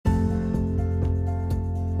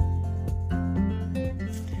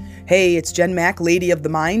Hey, it's Jen Mack, Lady of the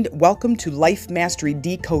Mind. Welcome to Life Mastery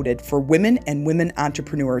Decoded for women and women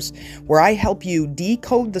entrepreneurs, where I help you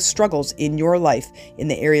decode the struggles in your life in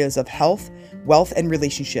the areas of health, wealth, and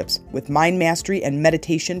relationships with mind mastery and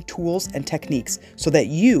meditation tools and techniques so that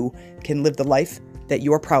you can live the life that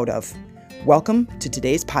you're proud of. Welcome to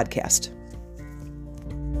today's podcast.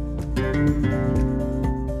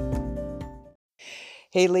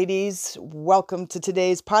 Hey ladies, welcome to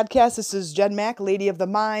today's podcast. This is Jen Mack, Lady of the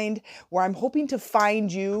Mind, where I'm hoping to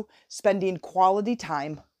find you spending quality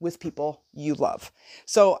time with people you love.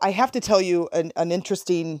 So I have to tell you an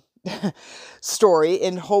interesting story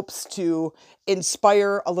in hopes to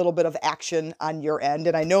inspire a little bit of action on your end.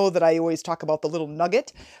 And I know that I always talk about the little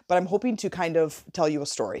nugget, but I'm hoping to kind of tell you a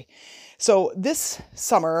story. So this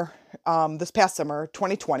summer, this past summer,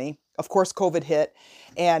 2020, of course, COVID hit,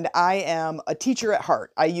 and I am a teacher at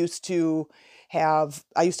heart. I used to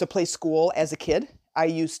play school as a kid. I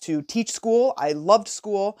used to teach school. I loved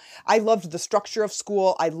school. I loved the structure of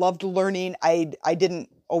school. I loved learning. I didn't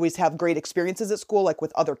always have great experiences at school, like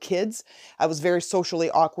with other kids. I was very socially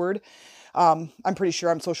awkward. I'm pretty sure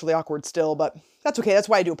I'm socially awkward still, but that's okay. That's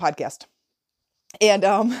why I do a podcast. And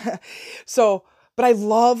but I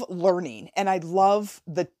love learning and I love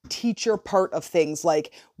the teacher part of things,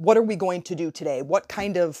 like what are we going to do today? What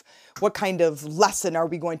kind of lesson are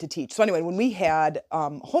we going to teach? So anyway, when we had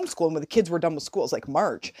homeschooling, when the kids were done with school, it was like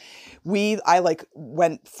March, I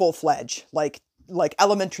went full-fledged, like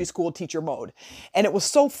elementary school teacher mode. And it was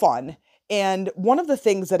so fun. And one of the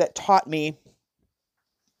things that it taught me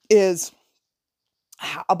is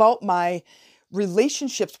about my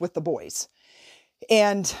relationships with the boys.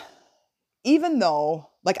 And even though,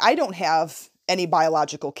 I don't have any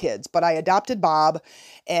biological kids, but I adopted Bob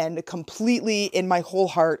and completely in my whole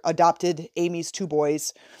heart adopted Amy's two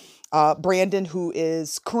boys, Brandon, who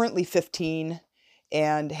is currently 15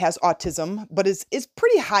 and has autism, but is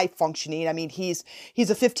pretty high functioning. I mean, he's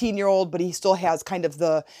a 15-year-old, but he still has kind of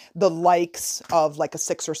the likes of like a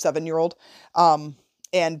 6 or 7-year-old.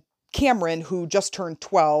 And Cameron, who just turned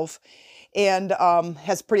 12, and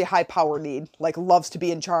has pretty high power need, loves to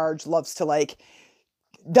be in charge, loves to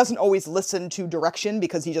doesn't always listen to direction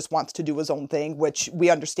because he just wants to do his own thing, which we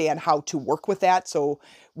understand how to work with that. So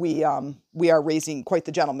we are raising quite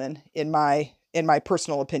the gentleman in my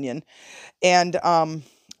personal opinion. And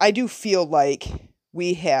I do feel like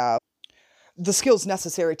we have the skills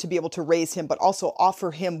necessary to be able to raise him, but also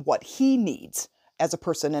offer him what he needs as a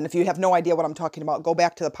person. And if you have no idea what I'm talking about, go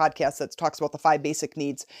back to the podcast that talks about the 5 basic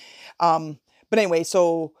needs. But anyway,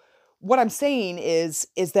 so what I'm saying is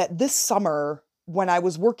that this summer, when I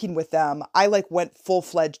was working with them, I went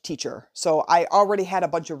full-fledged teacher. So I already had a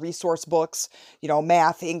bunch of resource books,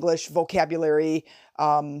 math, English, vocabulary,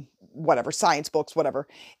 whatever, science books, whatever.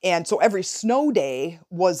 And so every snow day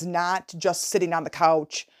was not just sitting on the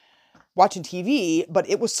couch watching TV, but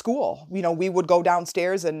it was school. We would go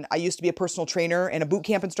downstairs, and I used to be a personal trainer and a boot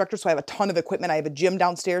camp instructor, so I have a ton of equipment. I have a gym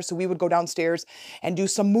downstairs, so we would go downstairs and do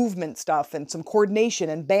some movement stuff and some coordination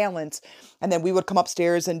and balance. And then we would come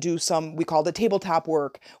upstairs and do some, we called it tabletop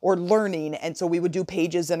work or learning. And so we would do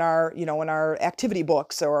pages in our, in our activity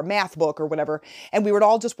books or a math book or whatever, and we would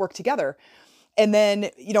all just work together. And then,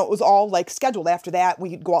 it was all scheduled. After that,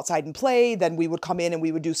 we'd go outside and play. Then we would come in and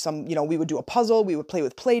we would do some, we would do a puzzle. We would play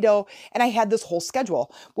with Play-Doh. And I had this whole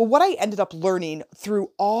schedule. Well, what I ended up learning through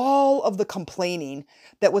all of the complaining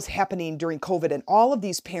that was happening during COVID and all of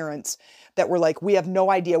these parents that were like, we have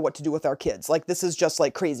no idea what to do with our kids. This is just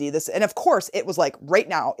crazy. And of course, it was right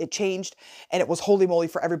now it changed and it was holy moly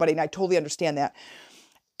for everybody. And I totally understand that.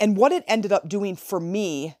 And what it ended up doing for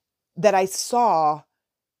me that I saw,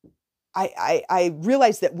 I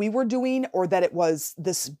realized that we were doing, or that it was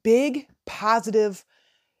this big positive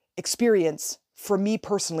experience for me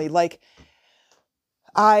personally.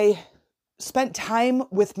 I spent time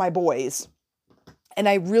with my boys and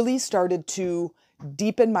I really started to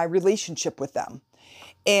deepen my relationship with them.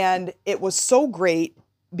 And it was so great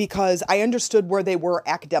because I understood where they were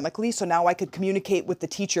academically. So now I could communicate with the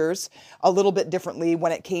teachers a little bit differently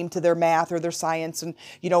when it came to their math or their science. And,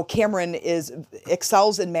 Cameron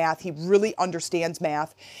excels in math. He really understands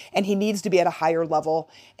math and he needs to be at a higher level.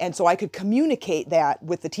 And so I could communicate that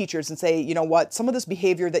with the teachers and say, you know what, some of this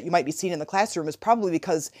behavior that you might be seeing in the classroom is probably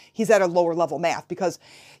because he's at a lower level math. Because,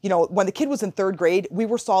 when the kid was in 3rd grade, we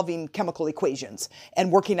were solving chemical equations and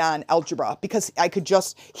working on algebra because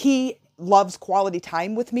he loves quality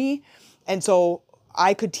time with me. And so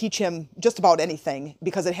I could teach him just about anything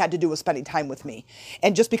because it had to do with spending time with me.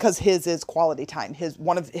 And just because his is quality time,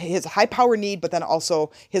 one of his high power need, but then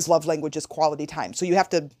also his love language is quality time. So you have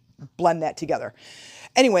to blend that together.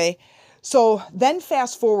 Anyway, So then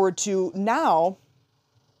fast forward to now,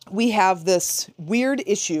 we have this weird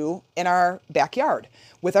issue in our backyard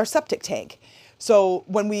with our septic tank. So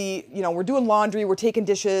when we're doing laundry, we're taking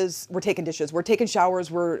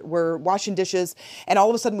showers, we're washing dishes, and all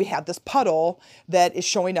of a sudden we have this puddle that is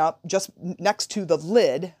showing up just next to the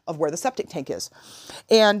lid of where the septic tank is.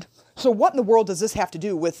 And so what in the world does this have to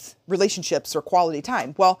do with relationships or quality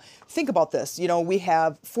time? Well, think about this. We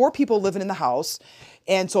have 4 people living in the house.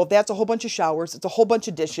 And so if that's a whole bunch of showers, it's a whole bunch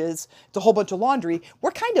of dishes, it's a whole bunch of laundry, we're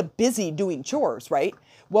kind of busy doing chores, right?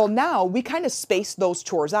 Well, now we kind of space those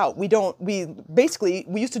chores out. We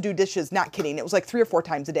used to do dishes, not kidding. It was like 3 or 4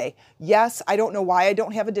 times a day. Yes, I don't know why I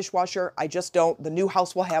don't have a dishwasher. I just don't. The new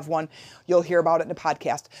house will have one. You'll hear about it in a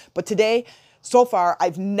podcast. But today, so far,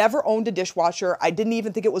 I've never owned a dishwasher. I didn't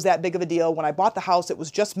even think it was that big of a deal. When I bought the house, it was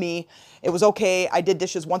just me. It was okay. I did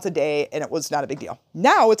dishes once a day, and it was not a big deal.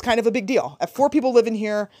 Now it's kind of a big deal. I have 4 people living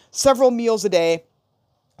here, several meals a day,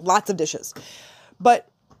 lots of dishes. But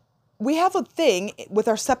we have a thing with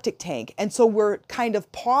our septic tank, and so we're kind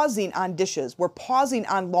of pausing on dishes. We're pausing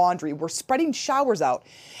on laundry. We're spreading showers out.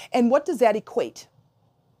 And what does that equate?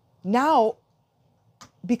 Now,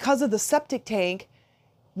 because of the septic tank,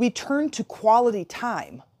 we turn to quality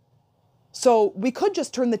time. So we could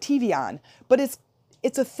just turn the TV on, but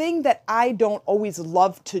it's a thing that I don't always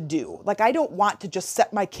love to do. Like, I don't want to just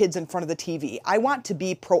set my kids in front of the TV. I want to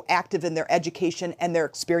be proactive in their education and their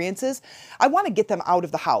experiences. I want to get them out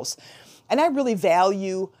of the house. And I really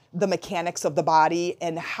value the mechanics of the body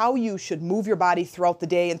and how you should move your body throughout the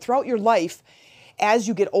day and throughout your life as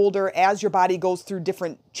you get older, as your body goes through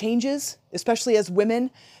different changes, especially as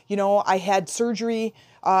women. I had surgery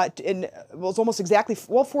it was almost exactly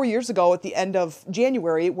 4 years ago at the end of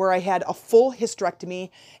January, where I had a full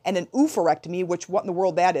hysterectomy and an oophorectomy, which what in the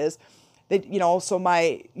world that is. So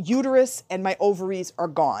my uterus and my ovaries are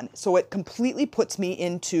gone. So it completely puts me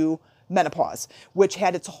into menopause, which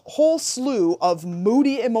had its whole slew of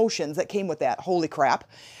moody emotions that came with that. Holy crap.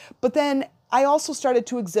 But then I also started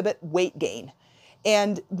to exhibit weight gain.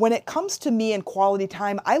 And when it comes to me and quality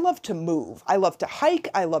time, I love to move. I love to hike.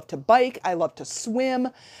 I love to bike. I love to swim.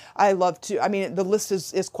 The list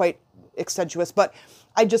is quite extensive, but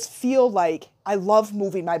I just feel like I love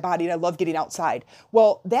moving my body and I love getting outside.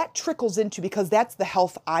 Well, that trickles into, because that's the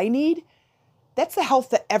health I need, that's the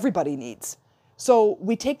health that everybody needs. So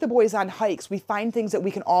we take the boys on hikes. We find things that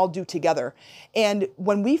we can all do together. And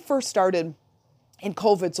when we first started in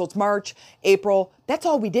COVID, so it's March, April, that's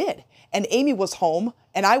all we did. And Amy was home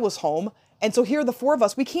and I was home. And so here are the 4 of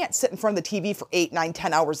us. We can't sit in front of the TV for 8, 9,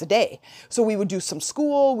 10 hours a day. So we would do some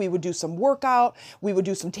school, we would do some workout, we would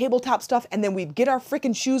do some tabletop stuff, and then we'd get our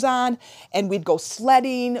freaking shoes on and we'd go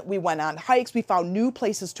sledding. We went on hikes. We found new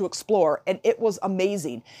places to explore, and it was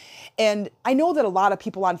amazing. And I know that a lot of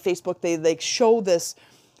people on Facebook, they show this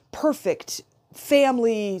perfect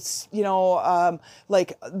families,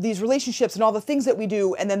 like these relationships and all the things that we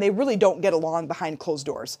do, and then they really don't get along behind closed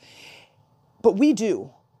doors. But we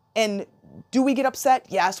do. And do we get upset?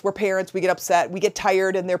 Yes, we're parents. We get upset. We get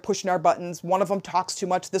tired and they're pushing our buttons. One of them talks too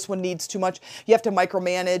much. This one needs too much. You have to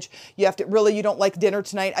micromanage. You don't like dinner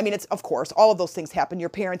tonight. It's, of course, all of those things happen. You're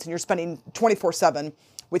parents and you're spending 24/7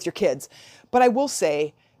 with your kids. But I will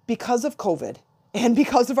say, because of COVID and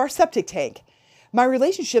because of our septic tank, my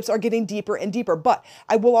relationships are getting deeper and deeper. But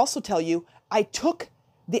I will also tell you, I took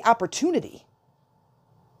the opportunity.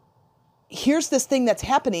 Here's this thing that's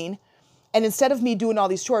happening. And instead of me doing all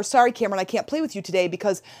these chores, sorry, Cameron, I can't play with you today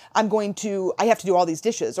because I have to do all these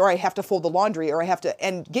dishes, or I have to fold the laundry, or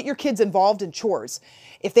and get your kids involved in chores.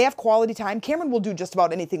 If they have quality time, Cameron will do just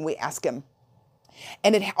about anything we ask him.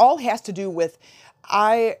 And it all has to do with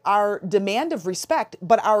our demand of respect,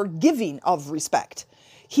 but our giving of respect.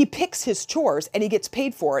 He picks his chores and he gets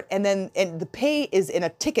paid for it. And the pay is in a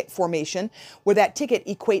ticket formation where that ticket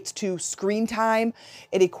equates to screen time.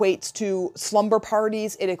 It equates to slumber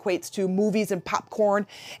parties. It equates to movies and popcorn.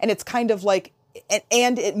 And it's kind of like,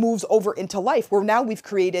 and it moves over into life, where now we've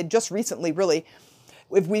created, just recently really,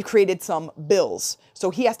 we've created some bills. So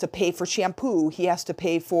he has to pay for shampoo. He has to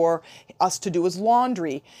pay for us to do his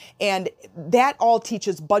laundry. And that all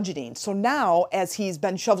teaches budgeting. So now, as he's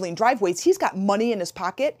been shoveling driveways, he's got money in his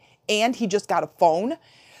pocket, and he just got a phone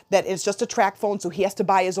that is just a track phone. So he has to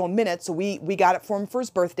buy his own minutes. So we got it for him for his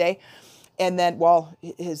birthday. And then,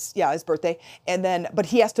 his birthday. And then, but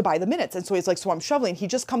he has to buy the minutes. And so he's like, so I'm shoveling. He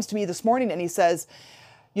just comes to me this morning and he says,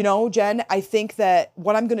 Jen, I think that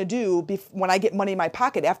what I'm going to do when I get money in my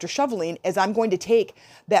pocket after shoveling is I'm going to take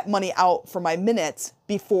that money out for my minutes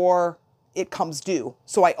before it comes due.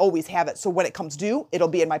 So I always have it. So when it comes due, it'll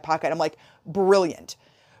be in my pocket. I'm like, brilliant.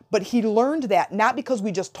 But he learned that not because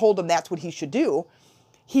we just told him that's what he should do.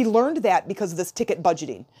 He learned that because of this ticket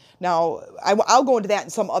budgeting. Now, I'll go into that in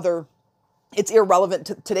some other, it's irrelevant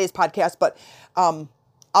to today's podcast, but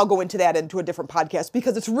I'll go into that into a different podcast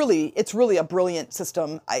because it's really a brilliant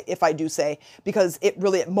system, if I do say, because it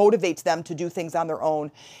motivates them to do things on their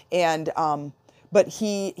own. And but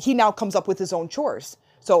he now comes up with his own chores.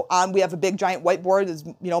 So we have a big giant whiteboard, is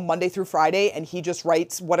Monday through Friday, and he just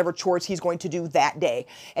writes whatever chores he's going to do that day.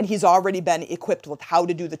 And he's already been equipped with how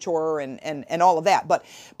to do the chore and all of that. But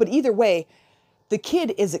either way, the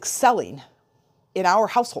kid is excelling in our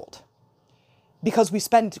household because we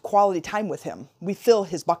spend quality time with him. We fill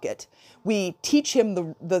his bucket. We teach him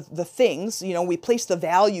the things, we place the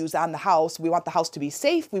values on the house. We want the house to be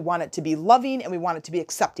safe. We want it to be loving, and we want it to be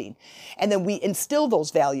accepting. And then we instill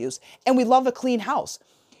those values, and we love a clean house.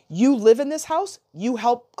 You live in this house, you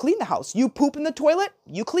help clean the house. You poop in the toilet,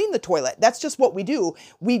 you clean the toilet. That's just what we do.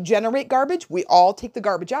 We generate garbage, we all take the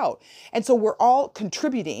garbage out. And so we're all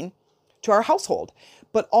contributing to our household.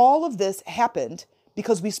 But all of this happened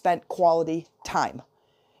because we spent quality time.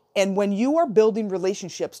 And when you are building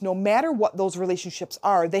relationships, no matter what those relationships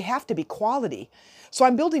are, they have to be quality. So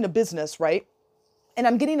I'm building a business, right? And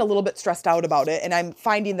I'm getting a little bit stressed out about it. And I'm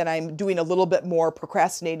finding that I'm doing a little bit more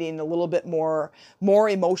procrastinating, a little bit more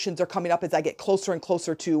emotions are coming up as I get closer and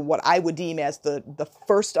closer to what I would deem as the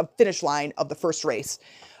first finish line of the first race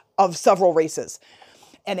of several races.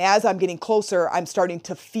 And as I'm getting closer, I'm starting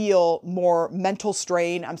to feel more mental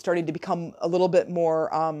strain. I'm starting to become a little bit more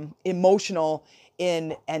emotional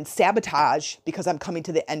and sabotage because I'm coming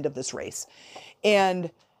to the end of this race.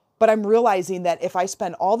 But I'm realizing that if I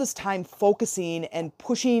spend all this time focusing and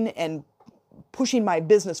pushing my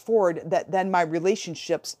business forward, that then my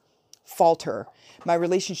relationships falter. My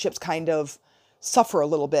relationships kind of suffer a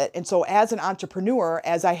little bit. And so as an entrepreneur,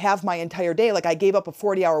 as I have my entire day, like I gave up a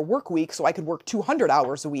 40-hour work week so I could work 200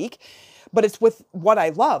 hours a week, but it's with what I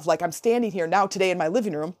love. Like I'm standing here now today in my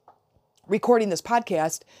living room recording this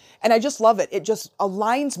podcast, and I just love it. It just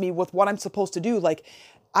aligns me with what I'm supposed to do. Like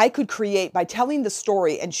I could create, by telling the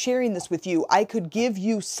story and sharing this with you, I could give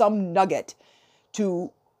you some nugget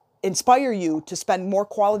to inspire you to spend more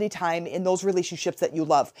quality time in those relationships that you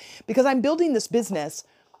love. Because I'm building this business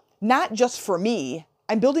not just for me,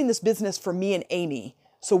 I'm building this business for me and Amy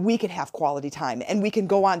so we can have quality time and we can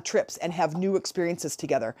go on trips and have new experiences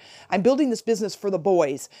together. I'm building this business for the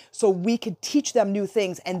boys so we could teach them new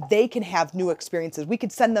things and they can have new experiences. We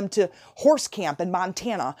could send them to horse camp in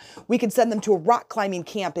Montana. We could send them to a rock climbing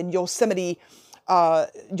camp in Yosemite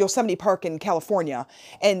Park in California.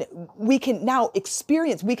 And we can now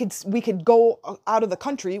experience, we could go out of the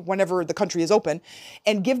country whenever the country is open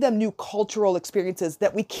and give them new cultural experiences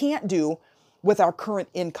that we can't do with our current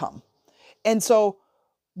income. And so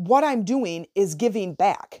what I'm doing is giving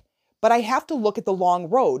back, but I have to look at the long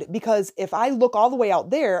road, because if I look all the way out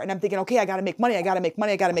there and I'm thinking, okay, I got to make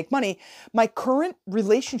money, my current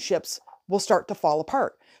relationships will start to fall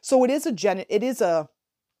apart. So it is a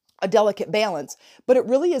delicate balance, but it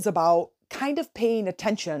really is about kind of paying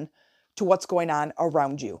attention to what's going on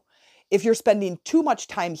around you. If you're spending too much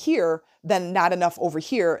time here, then not enough over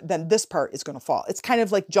here, then this part is going to fall. It's kind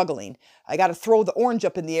of like juggling. I got to throw the orange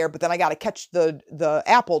up in the air, but then I got to catch the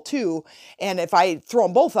apple too. And if I throw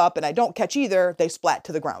them both up and I don't catch either, they splat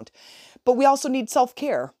to the ground. But we also need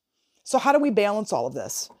self-care. So how do we balance all of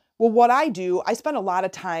this? Well, what I do, I spend a lot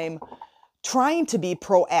of time trying to be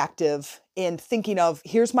proactive in thinking of,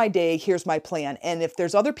 here's my day, here's my plan. And if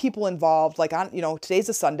there's other people involved, like today's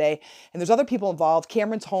a Sunday and there's other people involved,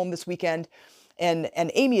 Cameron's home this weekend and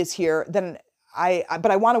Amy is here, then but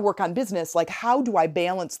I want to work on business. Like, how do I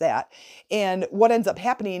balance that? And what ends up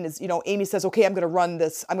happening is, Amy says, okay, I'm going to run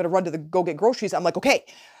to go get groceries. I'm like, okay,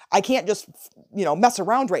 I can't just, mess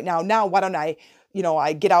around right now. Now, why don't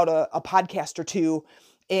I get out a podcast or two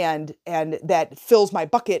and that fills my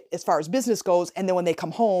bucket as far as business goes. And then when they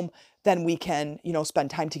come home, then we can, spend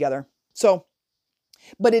time together. So,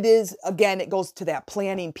 but it is, again, it goes to that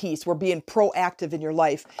planning piece. We're being proactive in your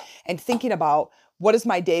life and thinking about, what does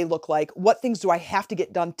my day look like? What things do I have to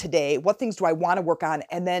get done today? What things do I want to work on?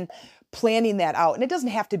 And then planning that out. And it doesn't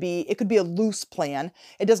have to be, it could be a loose plan.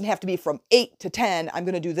 It doesn't have to be from 8 to 10, I'm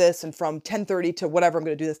going to do this. And from 10:30 to whatever, I'm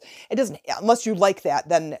going to do this. It doesn't, unless you like that,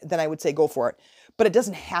 then I would say go for it. But it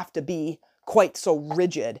doesn't have to be quite so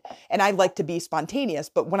rigid. And I like to be spontaneous.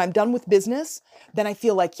 But when I'm done with business, then I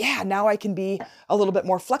feel like, yeah, now I can be a little bit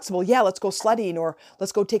more flexible. Yeah, let's go sledding, or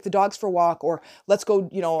let's go take the dogs for a walk, or let's go,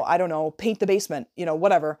 I don't know, paint the basement,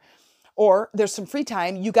 whatever. Or there's some free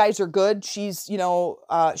time. You guys are good. She's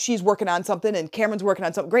working on something and Cameron's working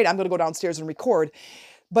on something. Great. I'm going to go downstairs and record.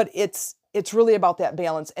 But it's it's really about that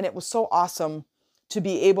balance. And it was so awesome to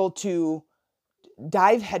be able to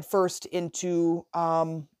dive headfirst into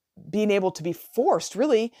being able to be forced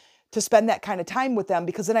really to spend that kind of time with them,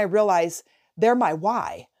 because then I realize they're my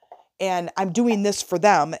why, and I'm doing this for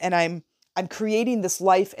them, and I'm creating this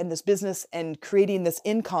life and this business and creating this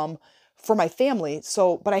income for my family.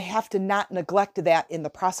 So, but I have to not neglect that in the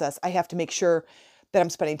process. I have to make sure that I'm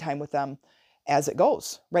spending time with them as it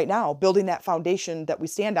goes right now, building that foundation that we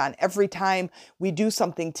stand on. Every time we do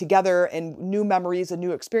something together and new memories and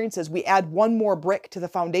new experiences, we add one more brick to the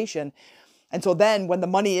foundation. And so then when the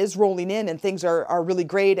money is rolling in and things are really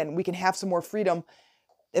great and we can have some more freedom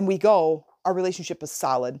and we go, our relationship is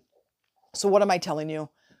solid. So what am I telling you?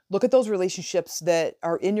 Look at those relationships that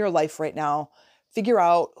are in your life right now. Figure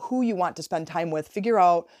out who you want to spend time with. Figure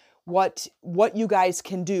out what you guys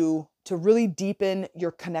can do to really deepen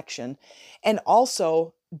your connection, and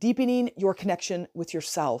also deepening your connection with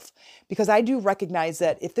yourself. Because I do recognize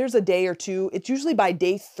that if there's a day or two, it's usually by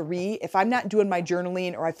day 3, if I'm not doing my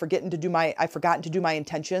journaling or I've forgotten to do my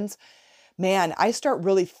intentions, man, I start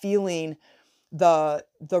really feeling the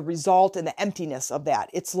result and the emptiness of that.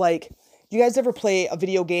 It's like, you guys ever play a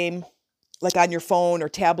video game like on your phone or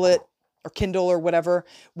tablet or Kindle or whatever,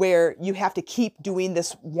 where you have to keep doing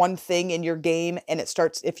this one thing in your game, and it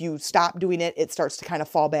starts, if you stop doing it, it starts to kind of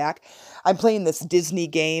fall back? I'm playing this Disney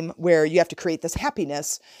game where you have to create this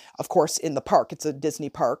happiness, of course, in the park. It's a Disney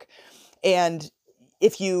park. And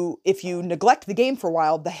if you neglect the game for a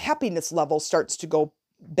while, the happiness level starts to go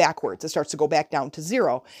backwards. It starts to go back down to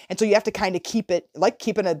 0. And so you have to kind of keep it, like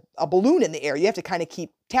keeping a balloon in the air. You have to kind of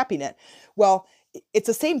keep tapping it. Well, it's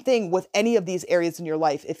the same thing with any of these areas in your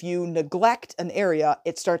life. If you neglect an area,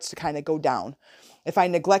 it starts to kind of go down. If I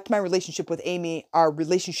neglect my relationship with Amy, our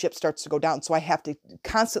relationship starts to go down. So I have to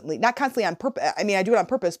constantly, not constantly on purpose, I mean, I do it on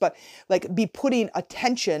purpose, but like be putting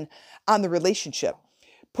attention on the relationship,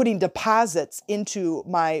 putting deposits into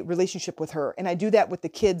my relationship with her. And I do that with the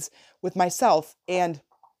kids, with myself. And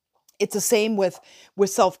it's the same with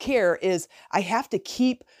self-care, is I have to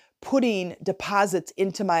keep putting deposits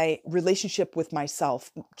into my relationship with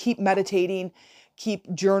myself, keep meditating, keep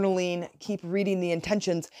journaling, keep reading the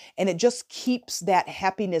intentions, and it just keeps that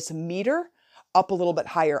happiness meter up a little bit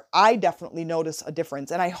higher. I definitely notice a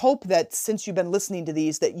difference. And I hope that since you've been listening to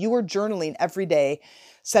these, that you are journaling every day,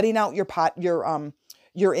 setting out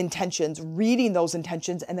your intentions, reading those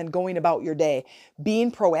intentions, and then going about your day.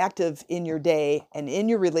 Being proactive in your day and in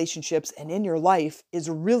your relationships and in your life is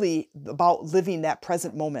really about living that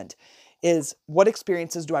present moment. Is what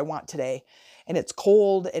experiences do I want today? And it's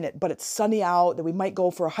cold but it's sunny out, that we might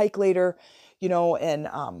go for a hike later,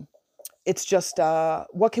 and it's just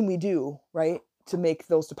what can we do, right, to make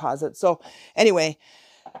those deposits? So anyway,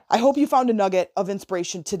 I hope you found a nugget of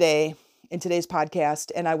inspiration today in today's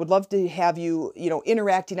podcast. And I would love to have you,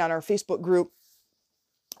 interacting on our Facebook group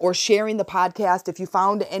or sharing the podcast. If you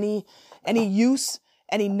found any use,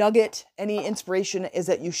 any nugget, any inspiration, is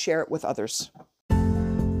that you share it with others.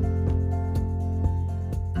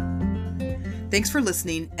 Thanks for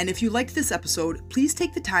listening, and if you liked this episode, please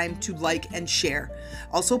take the time to like and share.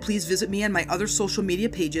 Also, please visit me on my other social media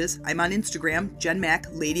pages. I'm on Instagram, Jen Mack,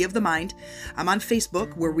 Lady of the Mind. I'm on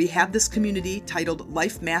Facebook, where we have this community titled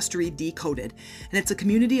Life Mastery Decoded, and it's a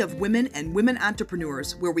community of women and women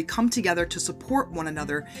entrepreneurs where we come together to support one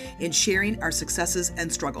another in sharing our successes and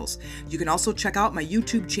struggles. You can also check out my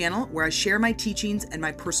YouTube channel, where I share my teachings and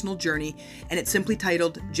my personal journey, and it's simply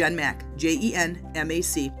titled Jen Mack,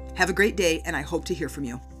 Jenmac. Have a great day, and I hope to hear from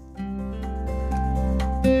you.